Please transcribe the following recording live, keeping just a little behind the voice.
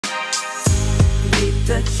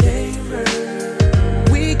the chamber.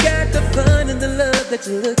 We got the fun and the love that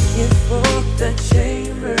you're looking for. The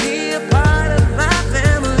chamber. Be a part of my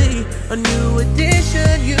family. A new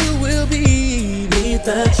addition you will be. Meet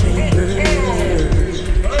the chamber.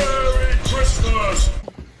 Merry Christmas.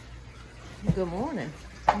 Good morning.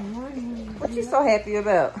 Good morning. What you so happy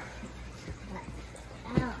about?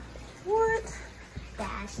 Oh, What?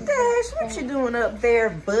 Dash. Dash, what you doing up there,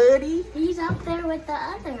 buddy? He's up there with the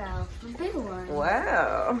other elf, the big one.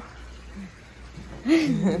 Wow.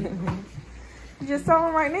 You just saw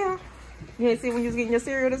him right now. You didn't see when you was getting your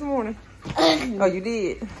cereal this morning? Oh, you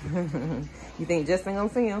did? You think Justin gonna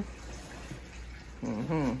see him?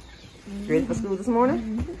 You ready for school this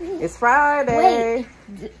morning? It's Friday.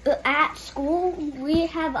 Wait, at school we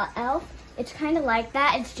have an elf. It's kind of like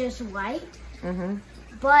that. It's just white.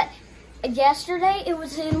 But yesterday it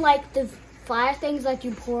was in like the fire things, like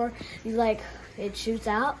you pour, you like it shoots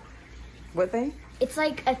out. What thing? It's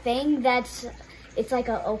like a thing that's, it's like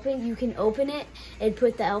a open, you can open it and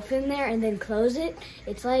put the elf in there and then close it.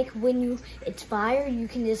 It's like when it's fire, you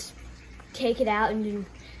can just take it out and you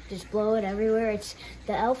just blow it everywhere.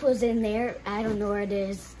 The elf was in there. I don't know where it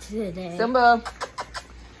is today. Simba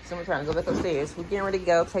trying to go back upstairs. We're getting ready to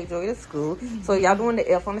go take Joy to school. So y'all doing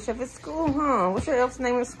the elf on the shelf at school, huh? What's your elf's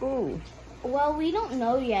name at school? Well, we don't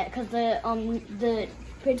know yet because the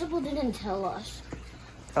principal didn't tell us.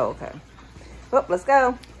 Oh, okay. Well, let's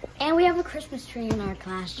go. And we have a Christmas tree in our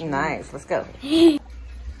classroom. Nice. Let's go. Good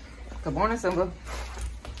morning, Simba.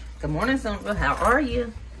 Good morning, Simba. How are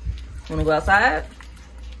you? Wanna go outside?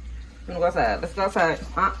 Wanna go outside? Let's go outside.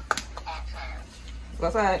 Huh? Let's go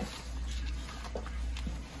outside.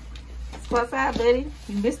 Let's go outside, buddy.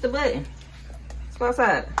 You missed the button. Let's go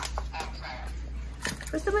outside.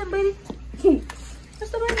 Press the button, buddy. Press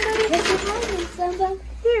the button, buddy. Press the button, Simba.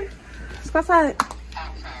 Here. Let's go outside.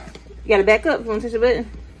 You gotta back up. You wanna touch the button?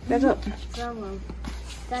 Back up.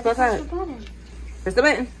 That's Go outside. the button. Press the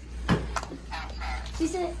button. He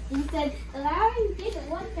said, Larry did it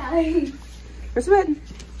one time. Press the button.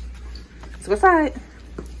 Let's go outside.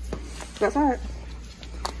 Let's go outside.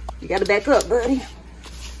 You gotta back up, buddy.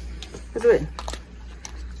 Press the button.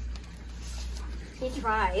 He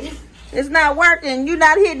tried. It's not working. You're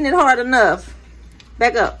not hitting it hard enough.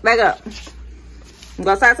 Back up. Back up.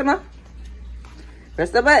 Go outside some more. Press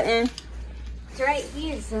the button. It's right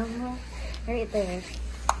here, somewhere. Right there.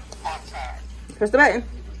 Press the button.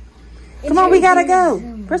 Come on, we gotta go.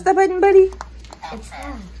 Press the button, buddy. It's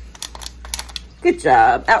that. Good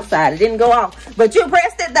job. Outside. It didn't go off. But you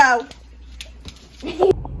pressed it, though.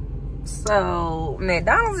 So,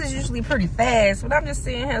 McDonald's is usually pretty fast. But I'm just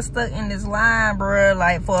sitting here stuck in this line, bruh,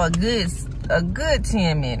 like for a good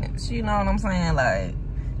 10 minutes. You know what I'm saying? Like,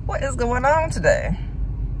 what is going on today?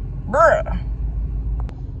 Bruh.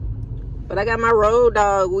 But I got my road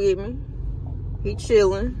dog with me. He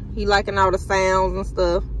chilling. He liking all the sounds and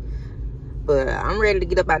stuff. But I'm ready to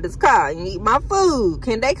get up out this car and eat my food.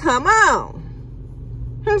 Can they come on?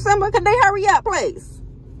 Somebody, can they hurry up, please?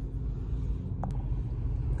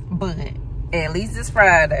 But at least it's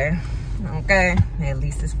Friday. Okay? At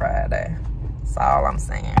least it's Friday. That's all I'm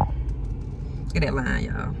saying. Get that line,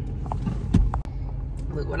 y'all.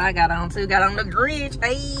 Look what I got on too. Got on the Grinch.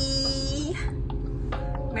 Hey!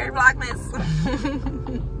 Merry Vlogmas.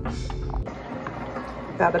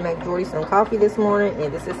 Got to make Jordy some coffee this morning,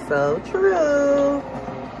 and this is so true.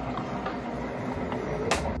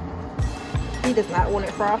 He does not want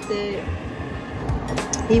it frosted.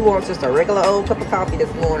 He wants just a regular old cup of coffee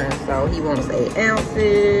this morning, so he wants 8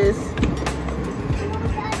 ounces.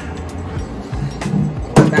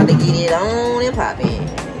 About to get it on and popping.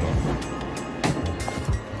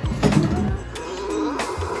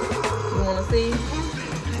 You want to see?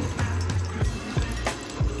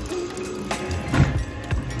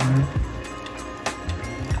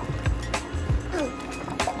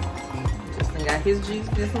 Justin got his juice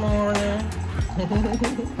this morning.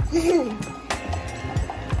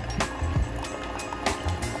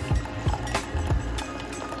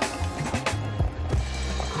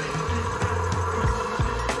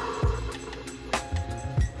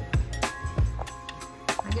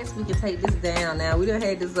 We can take this down now. We done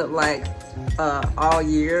had this up like all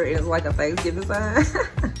year, and it's like a Thanksgiving sign.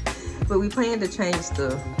 But we plan to change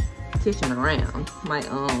the kitchen around. Like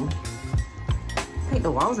paint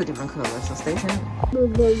the walls a different color, so stay tuned.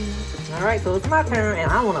 All right, so it's my turn,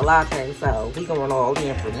 and I want a latte, so we going all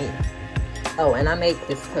in for me. Oh, and I make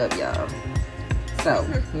this cup, y'all. So,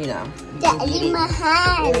 you know, you can get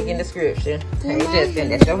it. Link in the description. Hey, Justin,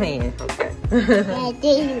 that's your hand. Okay.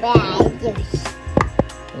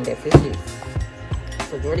 And that's his juice.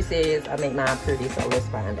 So Jordy says I make mine pretty, so let's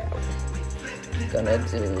find out. Gonna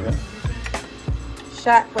do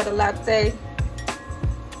shot for the latte.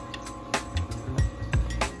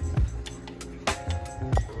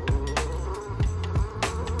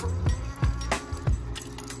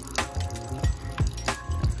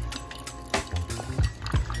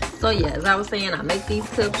 So yeah, as I was saying, I make these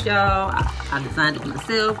cups, y'all. I designed it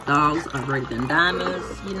myself. Dogs are greater than diamonds,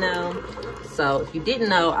 you know. So if you didn't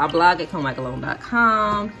know, I blog at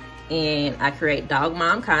comemikealone.com and I create dog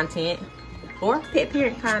mom content or pet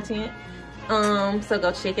parent content. So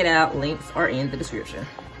go check it out. Links are in the description.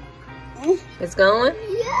 It's going?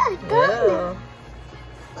 Yeah, it's going.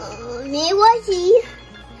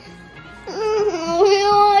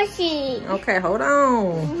 Okay, hold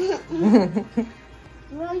on.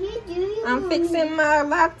 What are you doing? I'm fixing my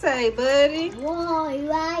latte, buddy. Why?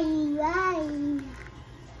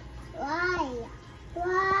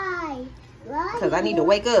 Because I need to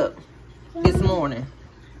wake up this morning.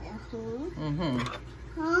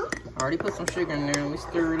 Huh? I already put some sugar in there. Let me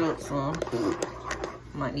stir it up some.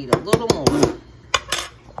 Might need a little more.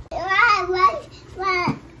 What?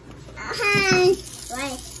 Right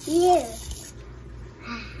here.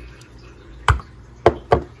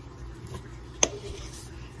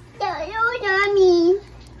 Yummy.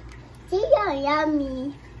 These are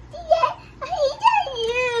yummy.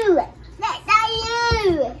 That's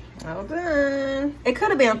you. Well done. It could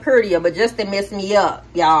have been prettier, but just to mess me up,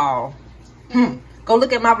 y'all. Go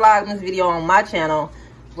look at my Vlogmas video on my channel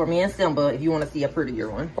for me and Simba if you want to see a prettier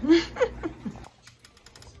one. What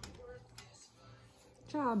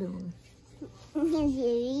y'all doing?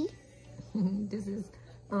 This is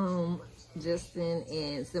Justin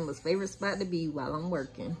and Simba's favorite spot to be while I'm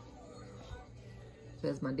working.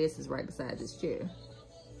 Because my desk is right beside this chair.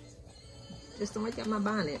 Justin, where you got my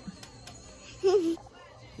bonnet?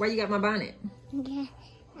 Where you got my bonnet?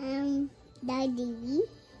 Daddy.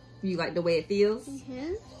 You like the way it feels?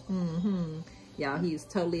 Y'all, he is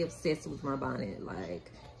totally obsessed with my bonnet.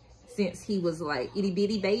 Like, since he was like itty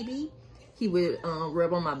bitty baby, he would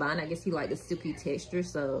rub on my bonnet. I guess he liked the silky texture,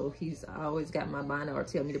 so he's always got my bonnet or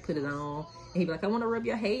tell me to put it on. And he'd be like, I want to rub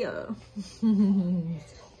your hair.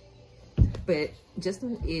 But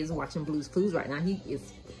Justin is watching Blue's Clues right now. He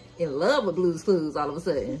is in love with Blue's Clues all of a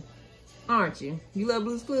sudden. Aren't you? You love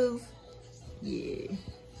Blue's Clues? Yeah.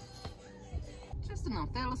 Justin done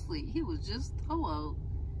fell asleep. He was just old.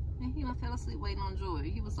 And he done fell asleep waiting on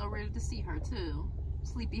Joy. He was so ready to see her too.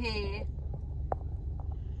 Sleepy head.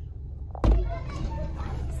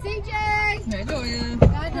 CJ! Hey, Joya.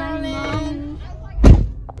 Hi, darling.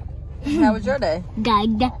 How was your day? Good.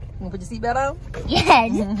 You want to put your seatbelt on?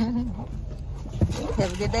 Yes.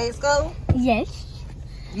 Have a good day at school? Yes.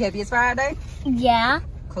 You happy it's Friday? Yeah.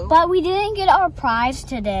 Cool. But we didn't get our prize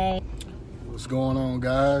today. What's going on,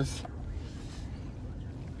 guys?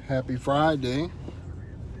 Happy Friday.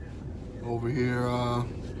 Over here,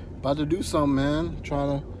 about to do something, man.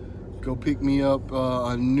 Trying to go pick me up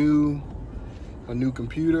a new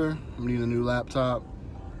computer. I need a new laptop.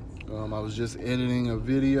 I was just editing a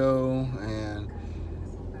video and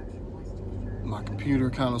my computer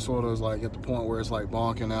kind of sort of is like at the point where it's like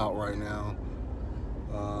bonking out right now.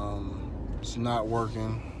 It's not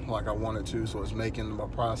working like I wanted to, so it's making my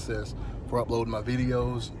process for uploading my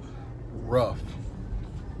videos rough.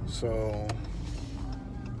 So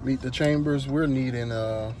meet the chambers. We're needing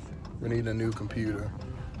a new computer.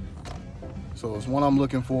 So it's one I'm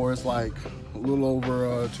looking for. It's like a little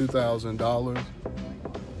over $2,000.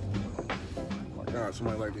 Oh my God,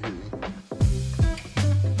 somebody like to hit me.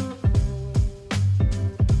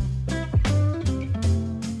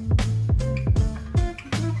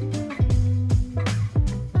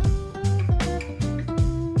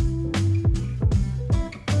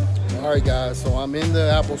 All right, guys, so I'm in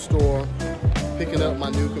the Apple store picking up my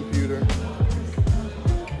new computer.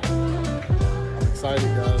 I'm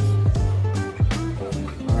excited, guys.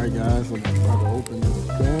 All right, guys, I'm about to open this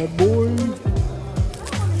bad boy.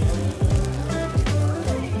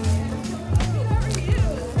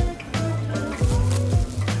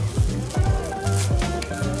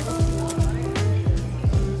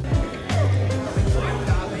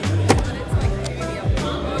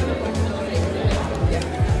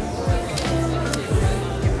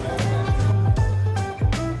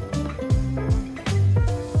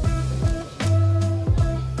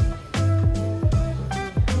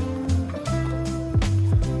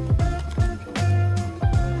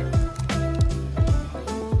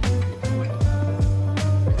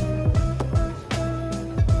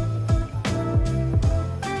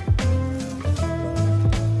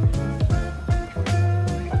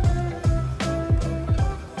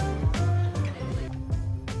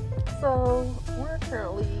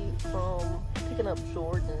 waking up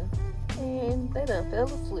Jordan, and they done fell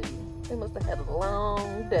asleep. They must have had a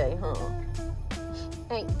long day, huh?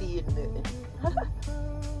 Ain't did nothing.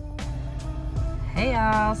 Hey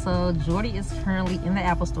y'all, so Jordy is currently in the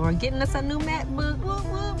Apple store getting us a new MacBook. Whoop,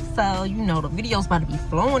 whoop. So you know the video's about to be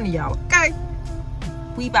flowing to y'all, okay?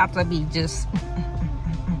 We about to be just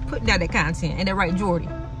putting out that content. Ain't that right, Jordy?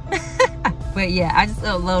 But yeah, I just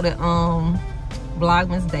uploaded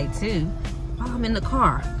Vlogmas Day 2 while I'm in the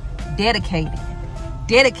car.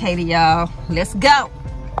 Dedicated, y'all. Let's go.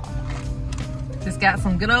 Just got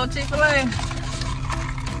some good old Chick-fil-A.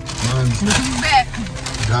 Look who's back.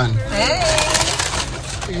 Done. Hey.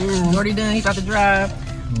 Jordy done. He's about to drive.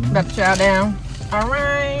 About to chow down. All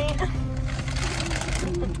right.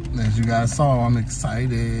 As you guys saw, I'm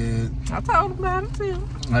excited. I told him about it too.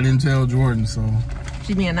 I didn't tell Jordan, so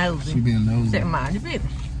She being nosy. she being nosy. Said, mind your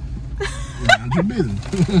business. Mind your business.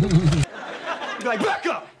 Like, back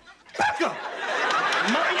up! Back up!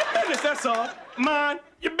 Mind your business, that's all. Mind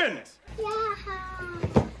your business.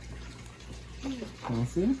 Wanna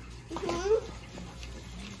see?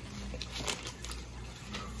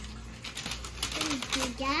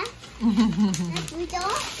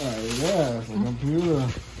 Oh yeah, it's a computer.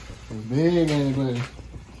 It's big, ain't it, buddy?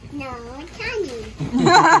 No, it's tiny.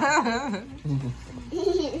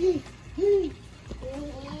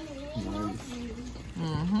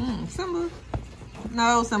 Simba.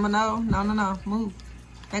 No, Simba, no. No. Move.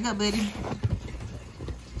 Back up, buddy.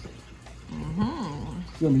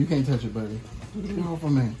 Simba, you can't touch it, buddy. Get it off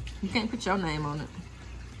of me. You can't put your name on it.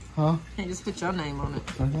 Huh? You can't just put your name on it.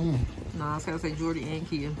 I can. No, it's gotta say Jordy and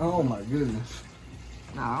Kia. Oh my goodness.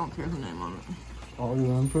 No, I don't care whose name on it. Oh, you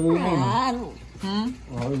done put it in. I Oh,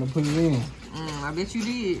 don't. you done put it in. I bet you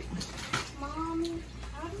did. Mommy,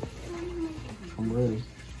 how do I'm ready.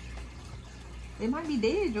 It might be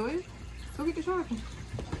dead, Jordy. Go get the charger.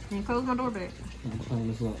 And close my door back. Let me turn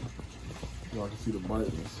this up. Y'all can see the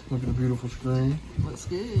brightness. Look at the beautiful screen. Looks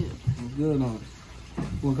good. Looks good on it.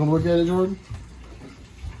 Wanna come look at it, Jordan?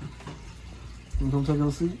 Wanna come take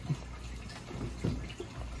a seat?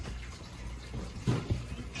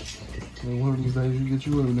 And one of these days you get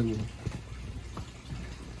you a new one.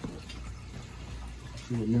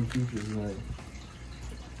 See what new features like.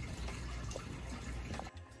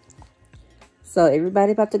 So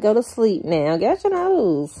everybody about to go to sleep now. Get your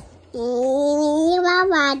nose.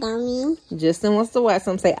 Justin wants to watch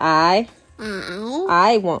something. Say I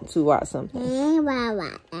want to watch something.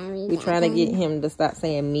 We're trying to get him to stop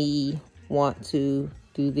saying me want to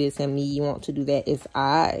do this and me want to do that. It's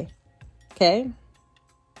I. Okay?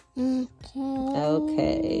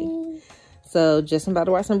 Okay. So Justin about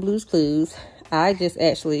to watch some Blue's Clues. I just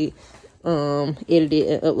actually edited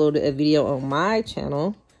and uploaded a video on my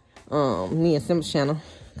channel. Me and Sim's channel.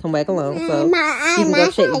 Come back along. So you can go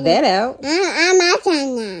check that out. my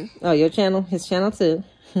channel. Oh, your channel? His channel too.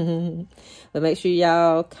 But make sure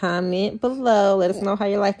y'all comment below. Let us know how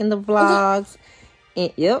you're liking the vlogs.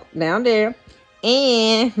 And yep, down there.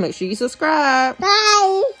 And make sure you subscribe.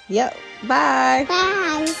 Bye. Yep. Bye.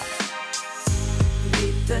 Bye.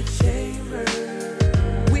 Beneath the chamber,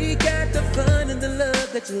 we got the fun and the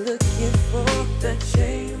love that you're looking for. The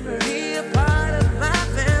chamber.